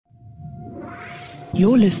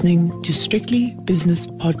You're listening to Strictly Business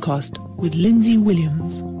Podcast with Lindsay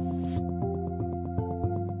Williams.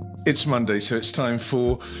 It's Monday, so it's time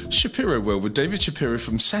for Shapiroworld with David Shapiro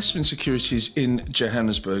from Sasfin Securities in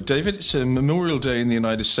Johannesburg. David, it's a Memorial Day in the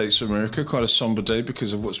United States of America, quite a somber day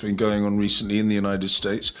because of what's been going on recently in the United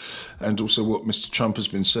States and also what Mr. Trump has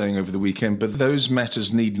been saying over the weekend. But those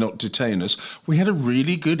matters need not detain us. We had a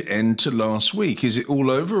really good end to last week. Is it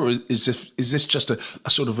all over, or is this just a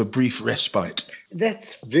sort of a brief respite?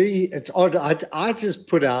 It's odd. I just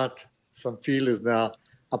put out some feelers now.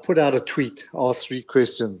 I put out a tweet, asked 3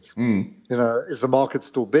 questions. Is the market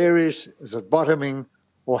still bearish? Is it bottoming?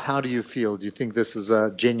 Or how do you feel? Do you think this is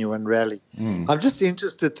a genuine rally? I'm just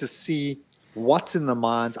interested to see what's in the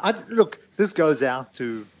minds. Look, this goes out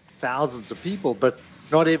to thousands of people, but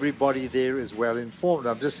not everybody there is well informed.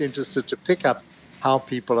 I'm just interested to pick up how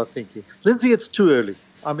people are thinking. Lindsay, it's too early.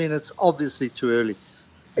 I mean, it's obviously too early.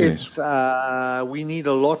 Yes. We need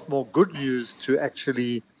a lot more good news to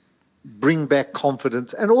actually bring back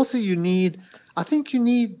confidence. And also you need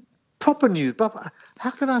proper news. But how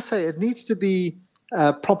can I say it needs to be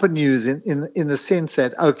proper news in the sense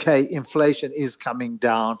that, okay, inflation is coming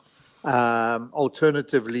down.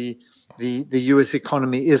 Alternatively, the U.S.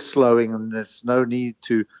 economy is slowing and there's no need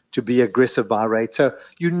to be aggressive by rate. So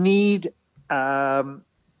you need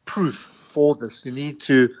proof for this. You need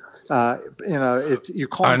to you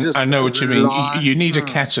can't just. I know what you mean. You need a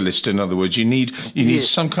catalyst. In other words, you need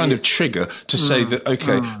some kind of trigger to say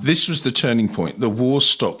that this was the turning point. The war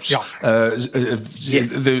stops. Yeah.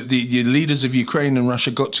 The leaders of Ukraine and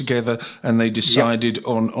Russia got together and they decided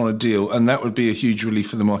on a deal, and that would be a huge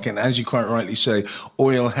relief for the market. And as you quite rightly say,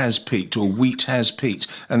 oil has peaked or wheat has peaked,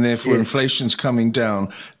 and therefore inflation's coming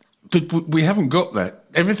down. But we haven't got that.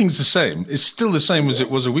 Everything's the same. It's still the same as it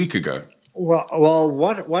was a week ago. Well,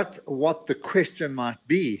 what the question might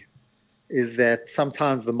be is that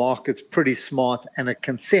sometimes the market's pretty smart and it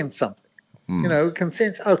can sense something. It can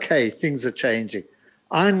sense, okay, things are changing.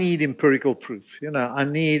 I need empirical proof.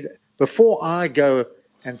 Before I go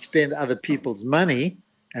and spend other people's money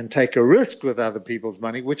and take a risk with other people's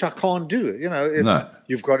money, which I can't do.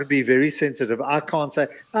 You've got to be very sensitive. I can't say,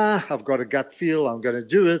 I've got a gut feel, I'm going to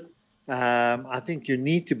do it. I think you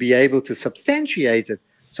need to be able to substantiate it,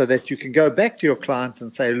 so that you can go back to your clients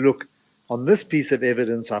and say, look, on this piece of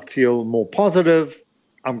evidence, I feel more positive.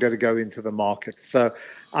 I'm going to go into the market. So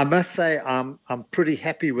I must say I'm pretty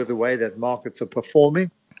happy with the way that markets are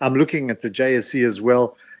performing. I'm looking at the JSE as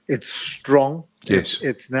well. It's strong. Yes.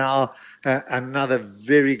 It's now another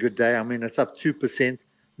very good day. I mean, it's up 2%.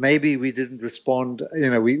 Maybe we didn't respond.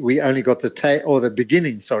 We only got the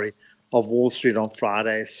beginning, of Wall Street on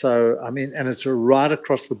Friday. So, I mean, and it's right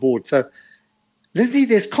across the board. So, Lindsay,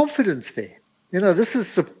 there's confidence there. This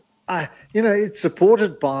is, it's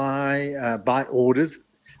supported by orders.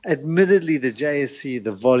 Admittedly, the JSE,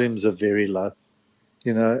 the volumes are very low.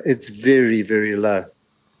 It's very, very low.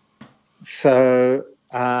 So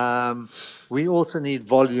we also need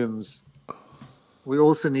volumes. We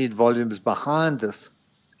also need volumes behind this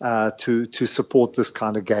to support this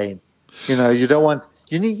kind of gain. You don't want.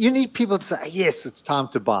 You need people to say, yes, it's time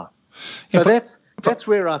to buy. So that's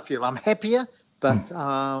where I feel I'm happier. But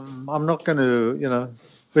I'm not going to,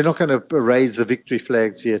 we're not going to raise the victory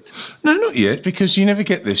flags yet. No, not yet, because you never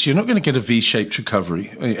get this. You're not going to get a V-shaped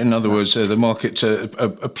recovery. In other words, the market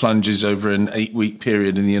plunges over an 8-week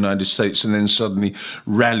period in the United States and then suddenly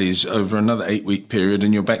rallies over another 8-week period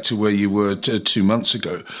and you're back to where you were 2 months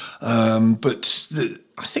ago.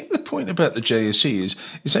 I think the point about the JSE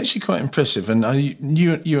is actually quite impressive. And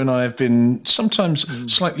you and I have been sometimes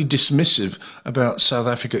slightly dismissive about South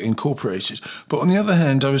Africa Incorporated. But on the other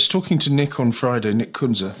hand, I was talking to Nick on Friday, Nick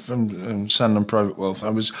Kunze from Sanlam Private Wealth.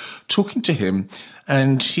 I was talking to him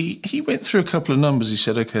and he went through a couple of numbers. He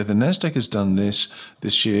said, okay, the Nasdaq has done this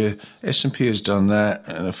year, S&P has done that,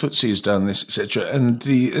 and the FTSE has done this, etc. And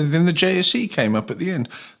then the JSE came up at the end.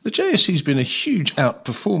 The JSE's been a huge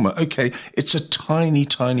outperformer. Okay, it's a tiny,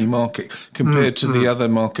 tiny market compared to the other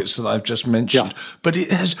markets that I've just mentioned, but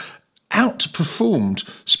it has outperformed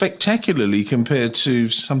spectacularly compared to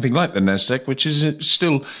something like the Nasdaq, which is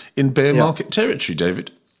still in bear market territory,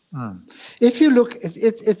 David. If you look,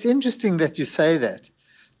 it's interesting that you say that.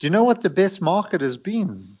 Do you know what the best market has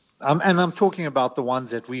been? And I'm talking about the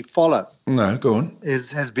ones that we follow. No, go on.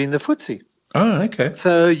 Has been the FTSE. Oh, okay.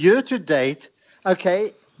 So year to date,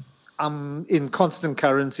 in constant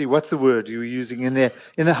currency. What's the word you were using in there?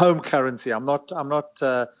 In the home currency. I'm not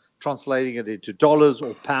translating it into dollars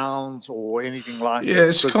or pounds or anything like that. Yeah,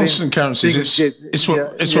 it's constant currencies. It's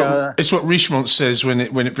what Richemont says when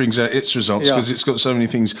it brings out its results, because it's got so many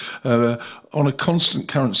things on a constant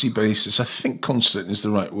currency basis. I think constant is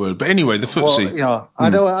the right word. But anyway, the FTSE. Well, I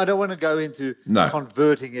don't want to go into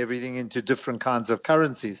converting everything into different kinds of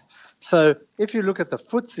currencies. So if you look at the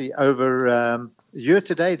FTSE over year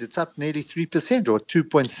to date, it's up nearly 3% or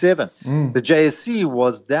 2.7. The JSE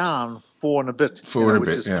was down 4 and a bit, which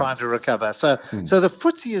is trying to recover. So the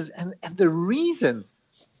FTSE is, and the reason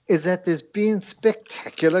is that there's been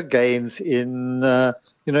spectacular gains in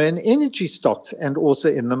in energy stocks and also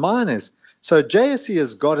in the miners. So JSE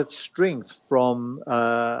has got its strength from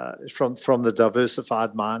the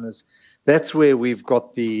diversified miners. That's where we've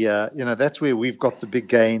got the big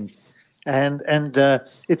gains. And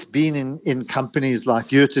it's been in companies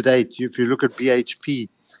like year to date. If you look at BHP,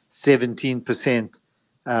 17%.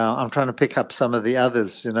 I'm trying to pick up some of the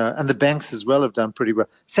others, and the banks as well have done pretty well.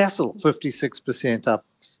 Sasfin, 56% up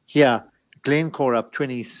here. Glencore up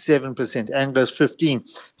 27%. Anglo's 15%.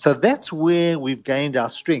 So that's where we've gained our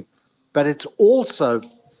strength. But it's also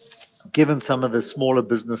given some of the smaller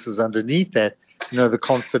businesses underneath that, the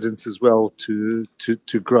confidence as well to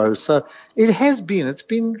grow. So it's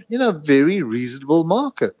been a very reasonable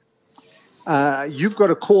market. You've got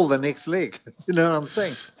to call the next leg. You know what I'm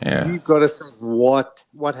saying? Yeah. You've got to say what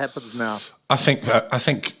happens now. I think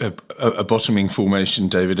a bottoming formation,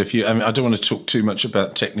 David. I don't want to talk too much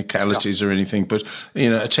about technicalities or anything, but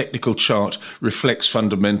a technical chart reflects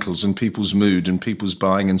fundamentals and people's mood and people's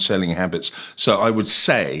buying and selling habits. So I would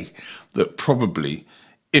say that probably,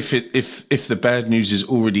 if the bad news is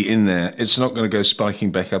already in there, it's not going to go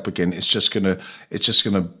spiking back up again. It's just going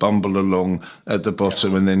to bumble along at the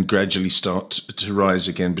bottom and then gradually start to rise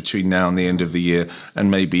again between now and the end of the year,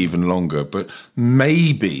 and maybe even longer. But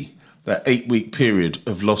maybe that 8-week period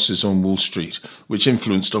of losses on Wall Street, which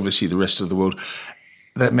influenced obviously the rest of the world,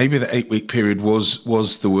 that maybe the 8-week period was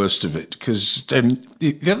the worst of it. Because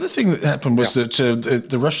the other thing that happened was that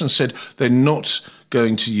the Russians said they're not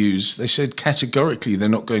going to use, they said categorically they're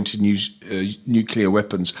not going to use nuclear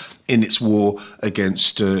weapons in its war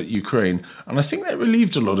against Ukraine. And I think that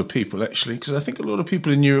relieved a lot of people, actually, because I think a lot of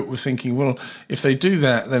people in Europe were thinking, well, if they do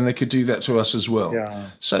that, then they could do that to us as well. Yeah.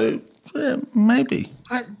 So maybe.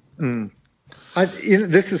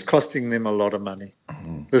 This is costing them a lot of money.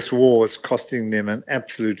 This war is costing them an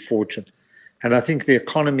absolute fortune. And I think the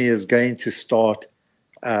economy is going to start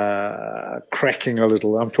cracking a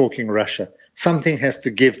little. I'm talking Russia. Something has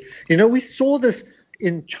to give. We saw this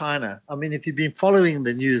in China. I mean, if you've been following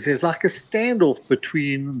the news, there's like a standoff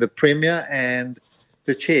between the premier and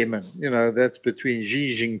the chairman. That's between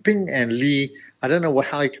Xi Jinping and Li. I don't know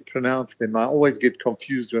how you can pronounce them. I always get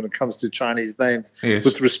confused when it comes to Chinese names. Yes.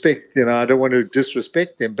 With respect, I don't want to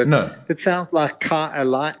disrespect them, but no. It sounds like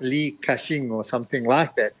Li Ka-shing or something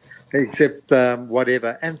like that, except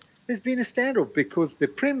whatever. And there's been a standoff because the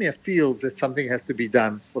premier feels that something has to be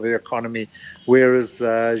done for the economy, whereas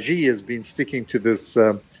Xi has been sticking to this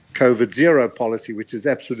COVID zero policy, which is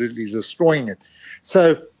absolutely destroying it.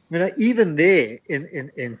 So, even there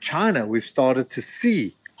in China, we've started to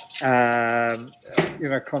see,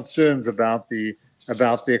 concerns about the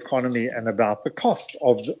economy and about the cost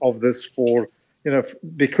of this for,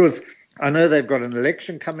 because I know they've got an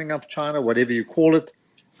election coming up, China, whatever you call it.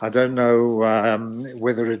 I don't know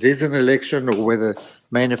whether it is an election or whether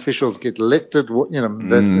main officials get elected.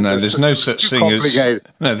 There's no such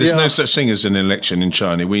thing as an election in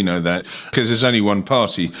China. We know that because there's only one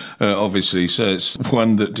party, obviously. So it's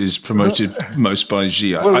one that is promoted most by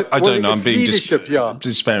Xi. I don't know. I'm being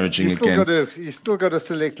disparaging again. You still got to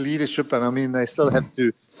select leadership, and I mean they still have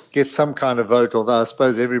to get some kind of vote. Although I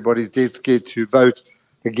suppose everybody's dead scared to vote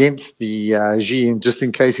against the Xi, and just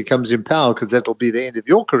in case he comes in power, because that'll be the end of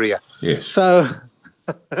your career. Yes. So,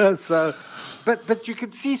 but you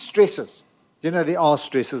can see stresses. There are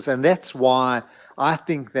stresses, and that's why I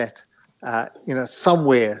think that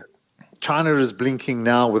somewhere China is blinking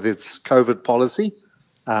now with its COVID policy.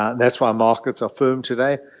 That's why markets are firm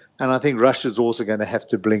today, and I think Russia's also going to have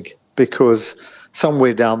to blink because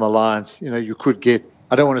somewhere down the line, you could get,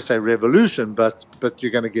 I don't want to say revolution, but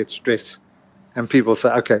you're going to get stress. And people say,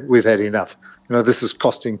 okay, we've had enough. This is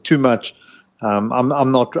costing too much. I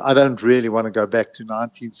don't really want to go back to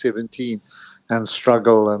 1917 and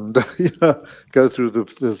struggle and, go through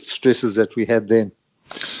the stresses that we had then.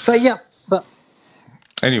 So, yeah.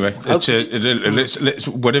 Anyway, let's,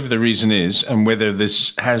 whatever the reason is, and whether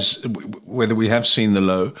we have seen the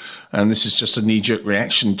low, and this is just a knee-jerk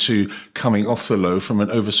reaction to coming off the low from an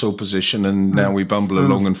oversold position, and now we bumble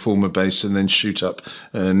along and form a base and then shoot up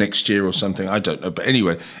next year or something. I don't know, but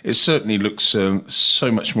anyway, it certainly looks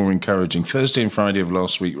so much more encouraging. Thursday and Friday of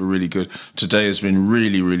last week were really good. Today has been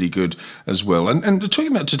really, really good as well. And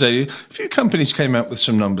talking about today, a few companies came out with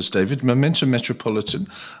some numbers, David. Momentum Metropolitan.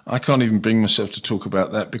 I can't even bring myself to talk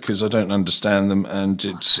about that because I don't understand them, and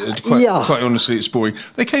it's quite honestly, it's boring.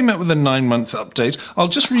 They came out with a 9-month update. I'll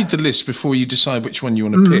just read the list before you decide which one you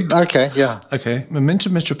want to pick. Okay, yeah. Okay,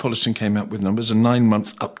 Momentum Metropolitan came out with numbers, a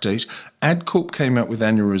 9-month update. AdCorp came out with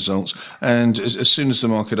annual results, and as soon as the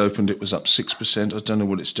market opened, it was up 6%. I don't know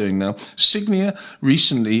what it's doing now. Signia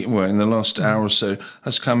recently, well, in the last hour or so,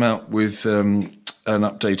 has come out with an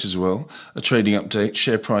update as well, a trading update,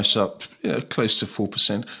 share price up close to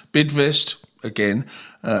 4%. Bidvest, again,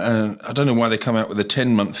 and I don't know why they come out with a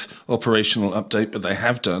 10-month operational update, but they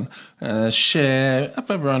have done. Share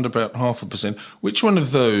up around about 0.5%. Which one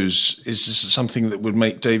of those is something that would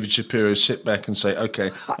make David Shapiro sit back and say,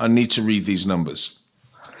 okay, I need to read these numbers?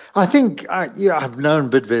 I think, I've known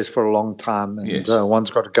Bidvest for a long time, and yes. One's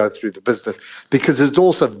got to go through the business because it's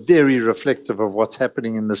also very reflective of what's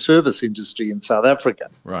happening in the service industry in South Africa.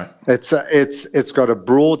 Right. It's got a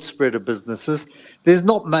broad spread of businesses. There's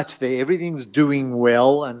not much there. Everything's doing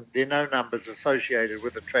well, and there are no numbers associated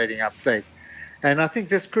with the trading update. And I think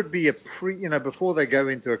this could be before they go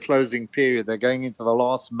into a closing period, they're going into the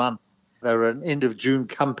last month. They're an end of June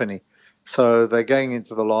company. So they're going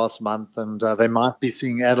into the last month, and they might be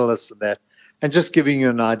seeing analysts in that, and just giving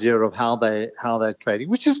you an idea of how they're trading,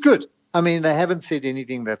 which is good. I mean, they haven't said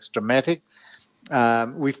anything that's dramatic.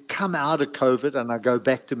 We've come out of COVID, and I go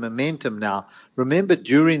back to momentum now. Remember,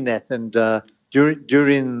 during that and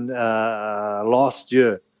during last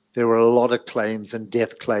year, there were a lot of claims and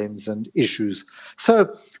death claims and issues.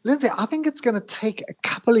 So, Lindsay, I think it's going to take a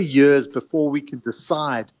couple of years before we can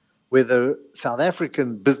decide whether South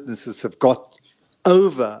African businesses have got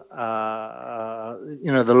over,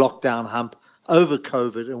 the lockdown hump, over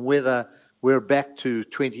COVID, and whether we're back to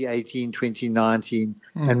 2018, 2019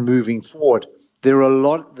 and moving forward. There are a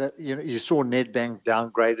lot that, you saw Nedbank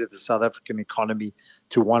downgraded the South African economy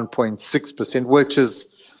to 1.6%, which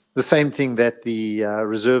is the same thing that the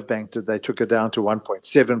Reserve Bank did. They took it down to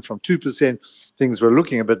 1.7 from 2%. Things were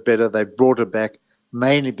looking a bit better. They brought it back,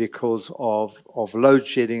 mainly because of load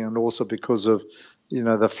shedding and also because of,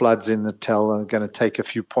 the floods in Natal are going to take a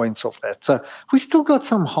few points off that. So we still got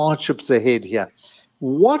some hardships ahead here.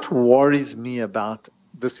 What worries me about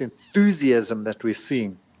this enthusiasm that we're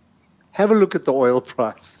seeing, have a look at the oil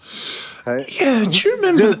price. Yeah, do you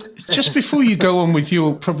remember, just before you go on with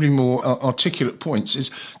your probably more articulate points, do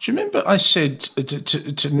you remember I said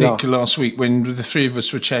to Nick last week when the three of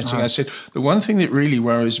us were chatting, I said, the one thing that really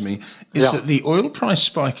worries me is that the oil price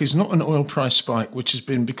spike is not an oil price spike which has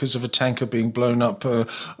been because of a tanker being blown up in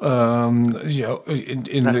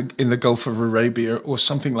the Gulf of Arabia or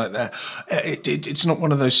something like that. It's not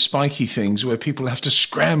one of those spiky things where people have to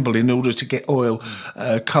scramble in order to get oil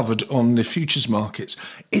covered on the futures markets.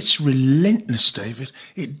 It's relentless, David.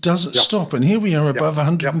 It doesn't stop. And here we are above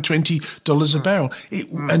 $120 a barrel.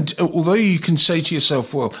 And although you can say to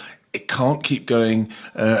yourself, well, it can't keep going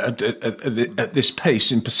at this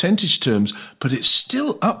pace in percentage terms, but it's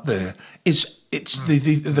still up there. It's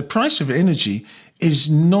the price of energy is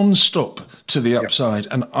non-stop to the upside.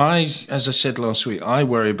 And as I said last week, I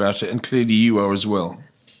worry about it, and clearly you are as well.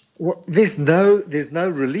 Well, there's no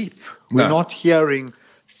relief. We're not hearing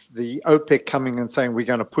the OPEC coming and saying we're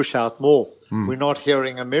going to push out more. We're not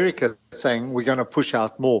hearing America saying we're going to push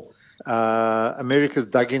out more. America's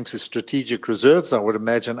dug into strategic reserves. I would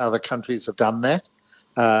imagine other countries have done that.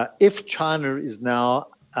 If China is now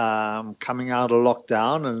coming out of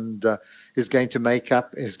lockdown and is going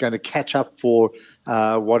to catch up for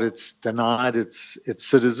what it's denied its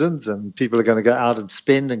citizens, and people are going to go out and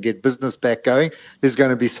spend and get business back going, there's going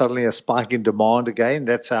to be suddenly a spike in demand again.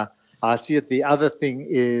 That's how I see it. The other thing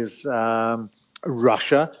is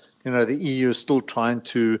Russia. The EU is still trying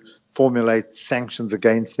to formulate sanctions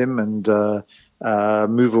against them and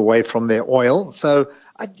move away from their oil. So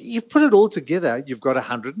you put it all together, you've got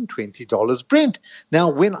 $120 Brent. Now,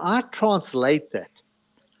 when I translate that,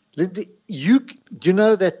 do you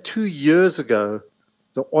know that 2 years ago,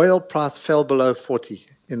 the oil price fell below 40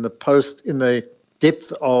 in the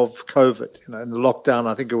depth of COVID, in the lockdown?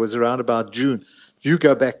 I think it was around about June. If you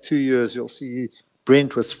go back 2 years, you'll see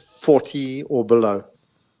Brent was 40 or below.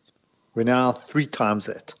 We're now 3 times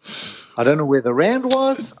that. I don't know where the rand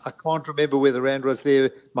was. I can't remember where the rand was there.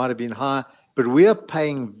 It might have been high. but we are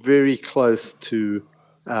paying very close to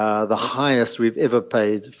the highest we've ever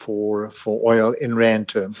paid for oil in rand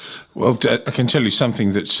terms. Well, I can tell you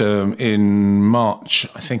something that's in March,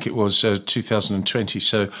 I think it was 2020.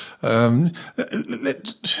 So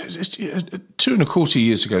 2.25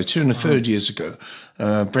 years ago, 2.25 years ago,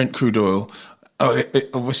 Brent crude oil. Oh, it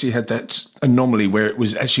obviously had that anomaly where it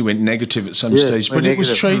was actually went negative at some stage, but it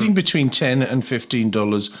was trading between $10 and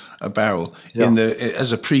 $15 a barrel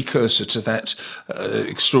as a precursor to that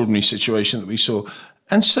extraordinary situation that we saw.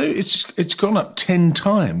 And so it's gone up 10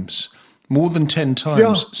 times, more than 10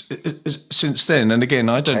 times since then. And again,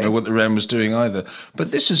 I don't know what the rand was doing either, but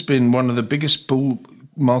this has been one of the biggest bull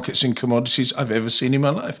markets in commodities I've ever seen in my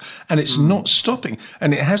life, and it's not stopping.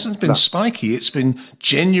 And it hasn't been spiky; it's been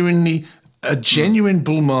genuine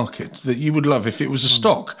bull market that you would love if it was a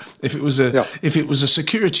stock, if it was a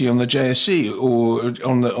security on the JSE or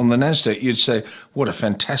on the Nasdaq. You'd say, what a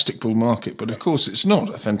fantastic bull market. But of course, it's not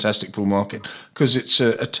a fantastic bull market because it's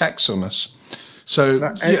a tax on us. So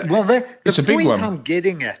it's a big one. The point I'm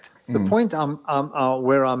getting at, the point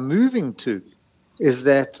where I'm moving to, is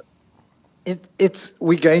that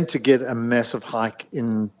we're going to get a massive hike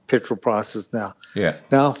in petrol prices now. Yeah.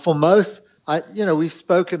 Now, for most. We've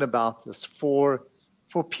spoken about this for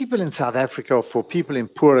people in South Africa or for people in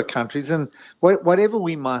poorer countries, and whatever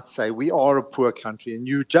we might say, we are a poor country, and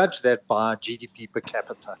you judge that by GDP per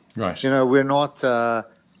capita. Right. We're not.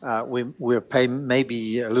 We're paying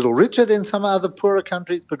maybe a little richer than some other poorer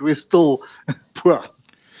countries, but we're still poor,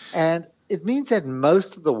 and it means that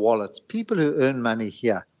most of the wallets, people who earn money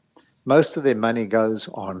here, most of their money goes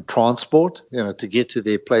on transport, to get to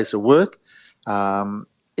their place of work.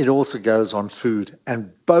 It also goes on food, and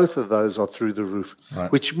both of those are through the roof,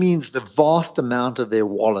 which means the vast amount of their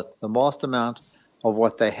wallet, the vast amount of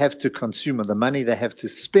what they have to consume and the money they have to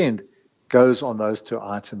spend goes on those two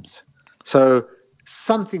items. So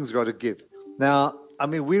something's got to give. Now,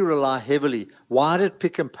 we rely heavily. Why did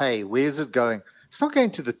Pick and Pay? Where's it going? It's not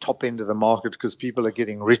going to the top end of the market because people are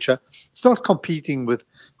getting richer. It's not competing with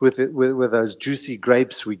those juicy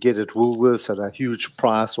grapes we get at Woolworths at a huge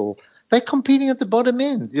price, or they're competing at the bottom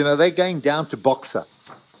end. They're going down to Boxer.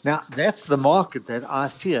 Now, that's the market that I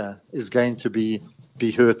fear is going to be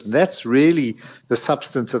hurt. And that's really the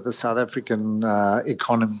substance of the South African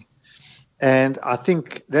economy. And I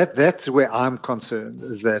think that's where I'm concerned,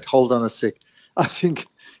 is that, hold on a sec, I think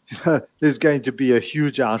there's going to be a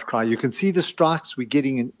huge outcry. You can see the strikes we're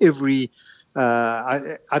getting in every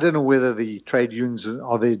I don't know whether the trade unions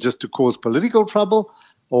are there just to cause political trouble,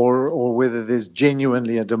 or whether there's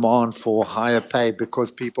genuinely a demand for higher pay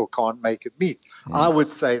because people can't make it meet. I would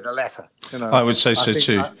say the latter. I would say so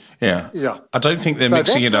too. Yeah. I don't think they're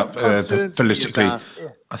mixing it up politically.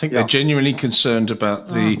 I think they're genuinely concerned about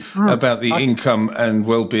the income and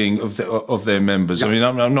well-being of their members.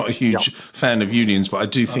 I'm not a huge fan of unions, but I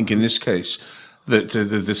do think in this case that the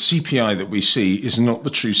CPI that we see is not the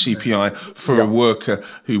true CPI for a worker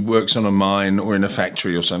who works on a mine or in a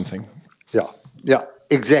factory or something. Yeah.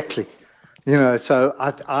 Exactly. So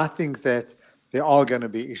I think that there are going to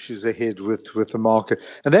be issues ahead with the market.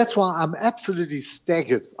 And that's why I'm absolutely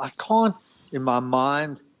staggered. I can't, in my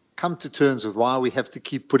mind, come to terms with why we have to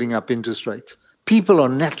keep putting up interest rates. People are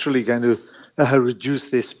naturally going to reduce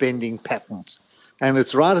their spending patterns. And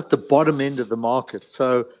it's right at the bottom end of the market.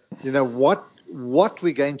 So, what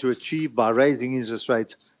we're going to achieve by raising interest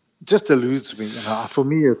rates just eludes me. For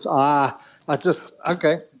me, it's,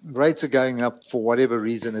 rates are going up for whatever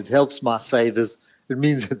reason. It helps my savers. It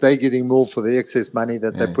means that they're getting more for the excess money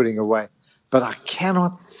that they're putting away. But I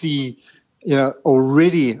cannot see,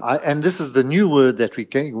 already. And this is the new word that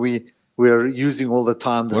we're using all the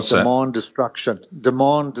time. This demand destruction.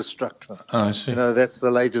 Demand destruction. Oh, I see. That's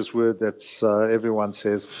the latest word that's everyone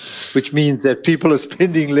says, which means that people are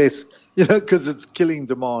spending less, because it's killing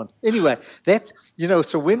demand. Anyway, that's,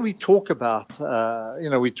 so when we talk about,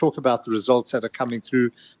 the results that are coming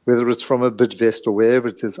through, whether it's from a Bidvest or wherever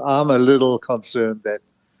it is, I'm a little concerned that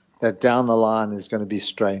down the line is going to be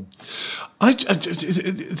strain.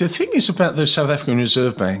 The thing is about the South African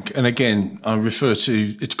Reserve Bank, and again, I refer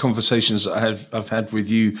to conversations that I've had with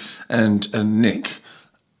you and Nick.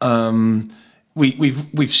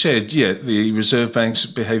 We've said, the Reserve Bank's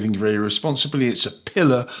behaving very responsibly. It's a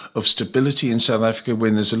pillar of stability in South Africa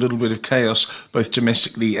when there's a little bit of chaos, both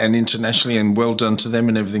domestically and internationally, and well done to them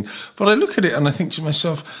and everything. But I look at it and I think to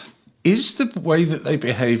myself, is the way that they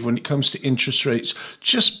behave when it comes to interest rates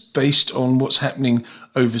just based on what's happening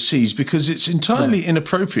overseas? Because it's entirely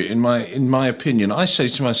inappropriate, in my opinion. I say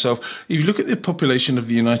to myself, if you look at the population of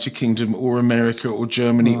the United Kingdom or America or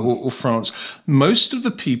Germany or France, most of the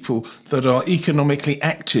people that are economically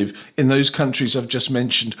active in those countries I've just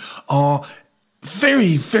mentioned are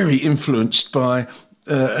very, very influenced by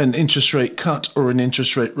an interest rate cut or an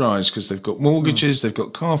interest rate rise, because they've got mortgages, they've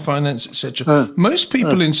got car finance, etc. Most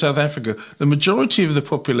people in South Africa, the majority of the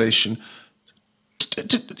population,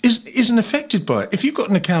 isn't affected by it. If you've got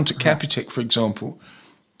an account at Capitec, for example,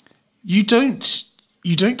 you don't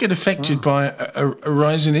get affected by a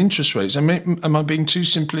rise in interest rates. I mean, am I being too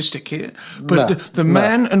simplistic here? But the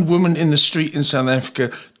man and woman in the street in South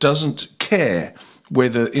Africa doesn't care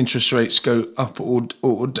whether interest rates go up or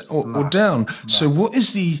down. So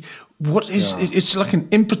it's like an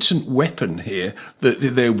impotent weapon here that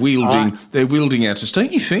they're wielding at us,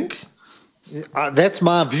 don't you think? That's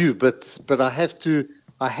my view, but I have to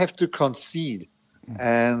concede,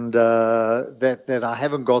 and that I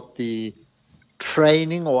haven't got the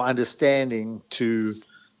training or understanding to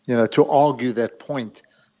argue that point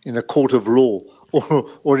in a court of law.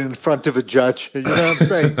 Or in front of a judge. You know what I'm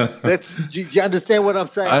saying? Do you understand what I'm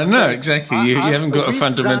saying? I know, exactly. You haven't got a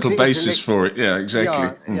fundamental basis for it. Yeah,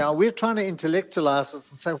 exactly. Yeah, we're trying to intellectualize it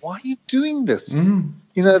and say, why are you doing this?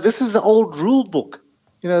 This is the old rule book.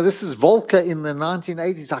 This is Volcker in the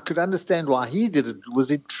 1980s. I could understand why he did it. It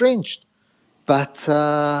was entrenched. But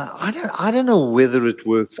I don't know whether it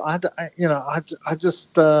works. I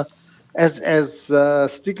just, as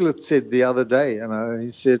Stiglitz said the other day, he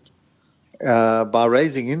said, by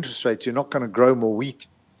raising interest rates, you're not going to grow more wheat.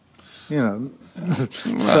 So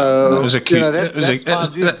that was a cute.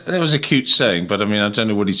 That was a cute saying, but I mean, I don't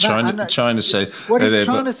know what he's trying to say. What he's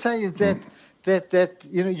trying to say is that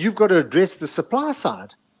you've got to address the supply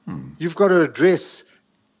side. You've got to address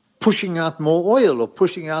pushing out more oil or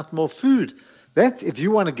pushing out more food. That if you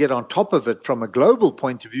want to get on top of it from a global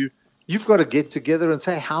point of view, you've got to get together and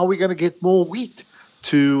say, how are we going to get more wheat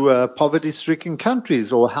to poverty-stricken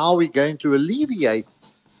countries, or how are we going to alleviate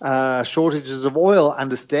shortages of oil,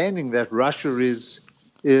 understanding that Russia is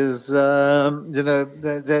that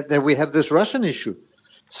we have this Russian issue.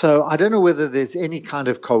 So I don't know whether there's any kind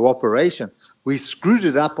of cooperation. We screwed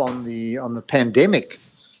it up on the pandemic.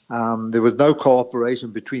 There was no cooperation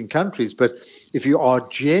between countries. But if you are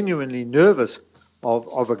genuinely nervous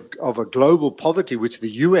of a global poverty, which the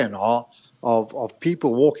UN are, of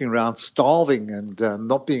people walking around starving and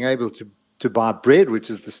not being able to buy bread, which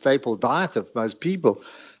is the staple diet of most people,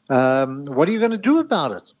 what are you going to do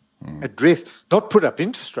about it? Address, not put up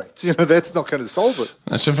interest rates. That's not going to solve it.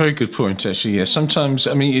 That's a very good point, actually. Yeah, sometimes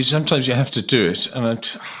you have to do it, and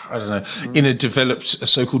I don't know. In a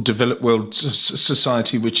so-called developed world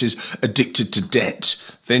society which is addicted to debt,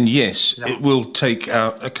 then yes, it will take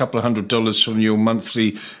out a couple of $100 from your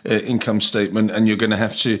monthly income statement, and you're going to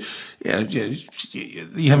have to.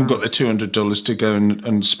 You haven't got the $200 to go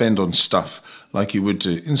and spend on stuff like you would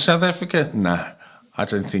do in South Africa. No. I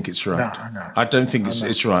don't think it's right. No. I don't think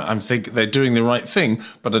it's right. I think they're doing the right thing,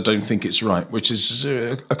 but I don't think it's right, which is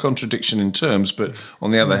a contradiction in terms. But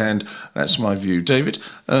on the other hand, that's my view. David,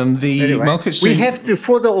 markets... We have to,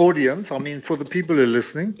 for the audience, for the people who are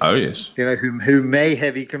listening... Oh, yes. Who may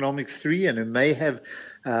have Economics 3 and who may have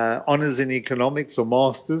honours in economics or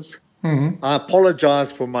masters. Mm-hmm. I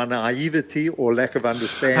apologize for my naivety or lack of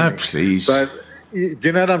understanding. Please. But do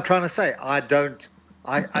you know what I'm trying to say?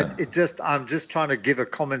 I'm just trying to give a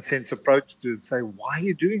common sense approach to it and say, why are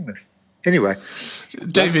you doing this? Anyway,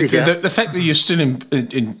 David, the fact that you're still in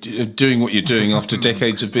doing what you're doing after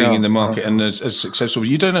decades of being in the market and as successful,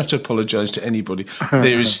 you don't have to apologize to anybody.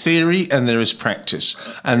 There is theory and there is practice,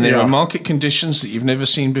 and there are market conditions that you've never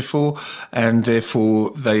seen before, and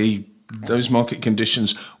therefore those market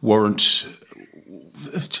conditions warrant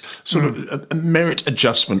sort of a merit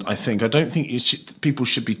adjustment, I think. I don't think people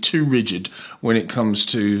should be too rigid when it comes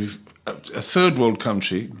to a third world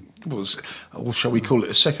country, or shall we call it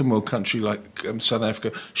a second world country like South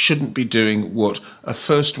Africa, shouldn't be doing what a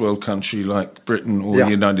first world country like Britain or the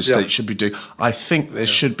United States should be doing. I think there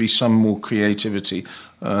should be some more creativity.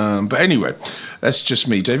 But anyway, that's just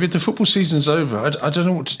me. David, the football season's over. I don't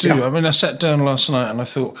know what to do. Yeah. I sat down last night and I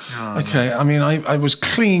thought, I was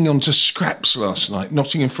clinging on to scraps last night.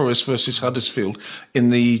 Nottingham Forest versus Huddersfield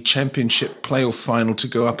in the Championship playoff final to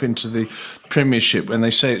go up into the Premiership, when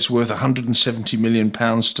they say it's worth £170 million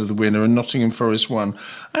to the winner, and Nottingham Forest won.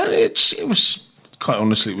 And it was quite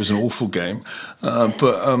honestly, it was an awful game.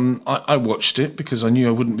 But I watched it because I knew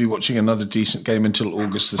I wouldn't be watching another decent game until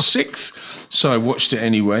August the 6th. So I watched it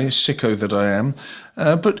anyway, sicko that I am.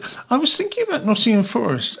 But I was thinking about Nottingham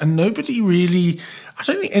Forest, and nobody really... I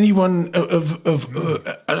don't think anyone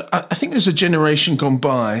I think there's a generation gone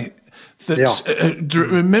by that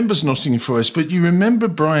remembers Nottingham Forest, but you remember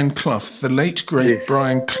Brian Clough, the late, great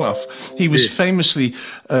Brian Clough. He was famously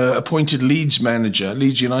appointed Leeds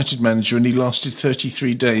United manager, and he lasted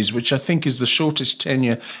 33 days, which I think is the shortest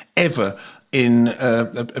tenure ever in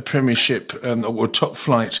a Premiership or top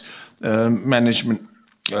flight management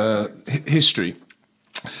history.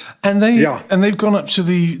 And they've gone up to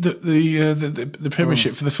the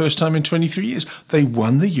Premiership for the first time in 23 years. They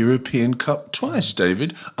won the European Cup twice,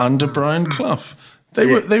 David, under Brian Clough. They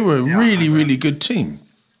were a really good team.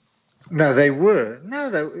 No, they were.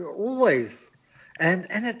 No, they were always. And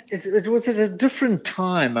it was at a different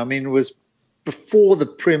time. I mean, it was before the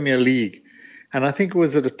Premier League, and I think it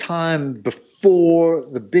was at a time before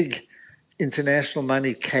the big international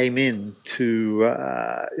money came in to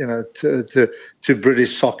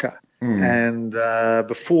British soccer, and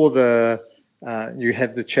before you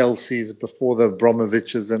had the Chelseas, before the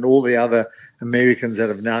Abramoviches, and all the other Americans that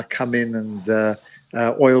have now come in, and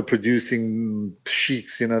oil producing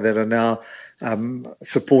sheiks, that are now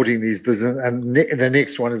supporting these business, and the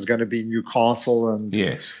next one is going to be Newcastle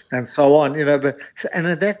and so on, and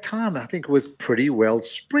at that time I think it was pretty well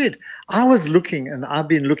spread. I was looking, and I've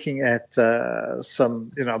been looking at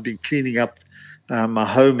I've been cleaning up my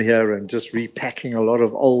home here and just repacking a lot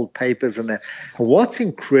of old papers and that. What's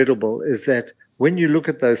incredible is that when you look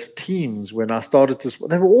at those teams, when I started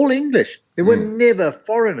they were all English. They were never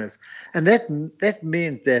foreigners. And that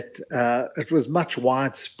meant that it was much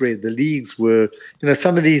widespread. The leagues were,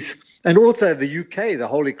 some of these, and also the UK, the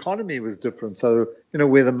whole economy was different. So,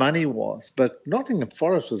 where the money was. But Nottingham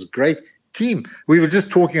Forest was a great team. We were just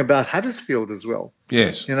talking about Huddersfield as well.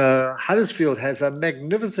 Yes. Huddersfield has a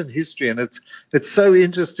magnificent history, and it's so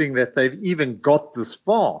interesting that they've even got this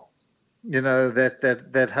far.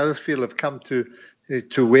 That Huddersfield have come to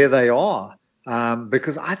where they are,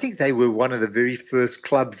 because I think they were one of the very first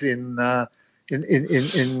clubs in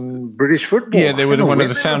British football. Yeah, they were one of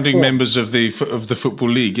the founding members of the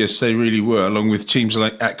Football League. Yes, they really were, along with teams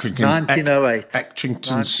like Accrington, 1908,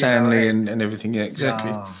 Accrington, Stanley, and everything. Yeah,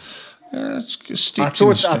 exactly. I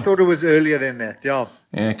thought it was earlier than that. Yeah,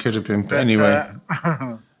 it could have been. But anyway.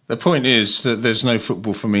 The point is that there's no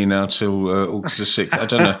football for me now till August the 6th. I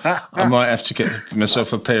don't know. I might have to get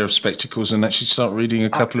myself a pair of spectacles and actually start reading a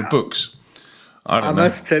couple of books. I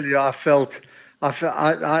must tell you, I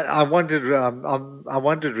wanted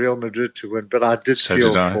Real Madrid to win, but I did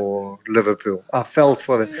feel for Liverpool. I felt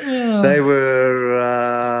for them. Yeah. They were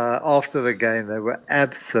after the game. They were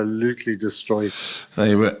absolutely destroyed.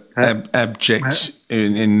 They were abject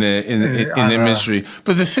in their misery.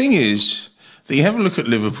 But the thing is, that you have a look at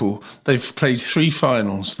Liverpool, they've played 3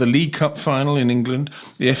 finals, the League Cup final in England,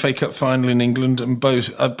 the FA Cup final in England, and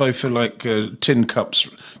both are like tin cups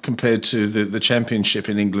compared to the Championship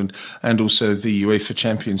in England, and also the UEFA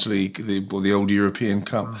Champions League, the old European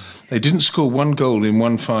Cup. They didn't score 1 goal in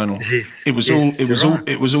one final. It was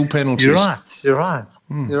all penalties. You're right.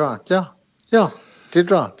 Yeah,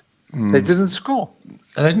 did right. They didn't score.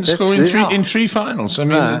 They didn't score in 3 finals. I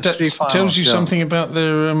mean, that tells you something about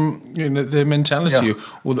their their mentality,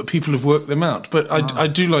 or that people have worked them out. But I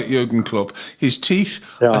do like Jurgen Klopp. His teeth,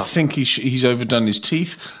 I think he's overdone his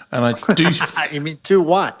teeth, and I do. You mean too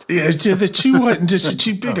white? Yeah, they're too white and just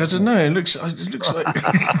too big. I don't know. It looks like.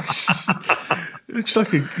 It looks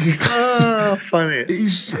like a... funny.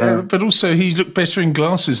 But also, he looked better in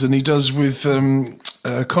glasses than he does with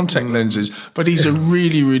contact lenses. But he's a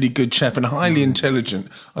really, really good chap and highly intelligent.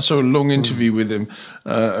 I saw a long interview with him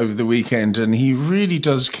over the weekend, and he really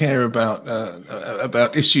does care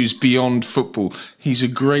about issues beyond football. He's a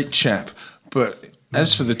great chap, but...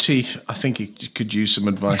 As for the teeth, I think he could use some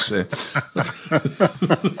advice there.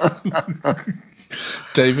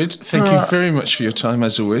 David, thank you very much for your time,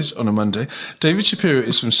 as always, on a Monday. David Shapiro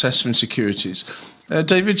is from Sasfin Securities.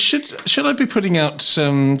 David, should I be putting out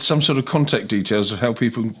some sort of contact details of how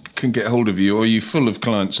people can get hold of you, or are you full of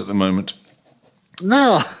clients at the moment?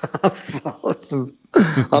 No,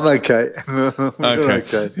 I'm okay.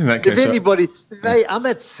 Okay. In that case, if anybody, I'm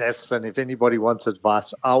at Sasfin. If anybody wants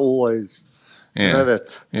advice, I always Yeah. You know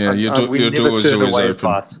that. Yeah, we your never door is turn always away open.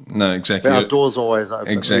 advice. No, exactly. Our door's always open.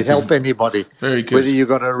 Exactly. We help anybody. Very good. Whether you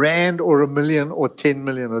got a rand or 1 million or 10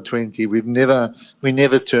 million or 20, we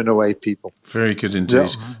never turn away people. Very good indeed.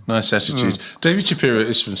 Yeah. Nice attitude. David Shapiro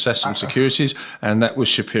is from Sasfin Securities, and that was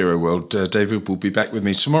Shapiroworld. David will be back with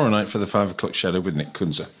me tomorrow night for the 5 o'clock shadow with Nick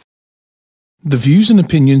Kunze. The views and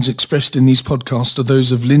opinions expressed in these podcasts are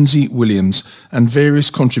those of Lindsay Williams and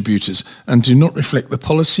various contributors and do not reflect the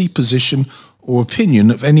policy, position or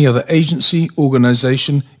opinion of any other agency,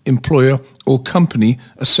 organisation, employer or company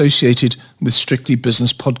associated with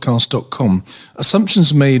strictlybusinesspodcast.com.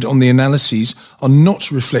 Assumptions made on the analyses are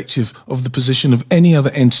not reflective of the position of any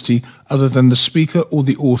other entity other than the speaker or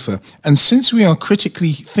the author. And since we are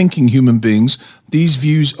critically thinking human beings, these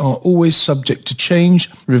views are always subject to change,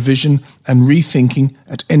 revision and rethinking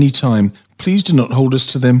at any time. Please do not hold us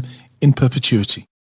to them in perpetuity.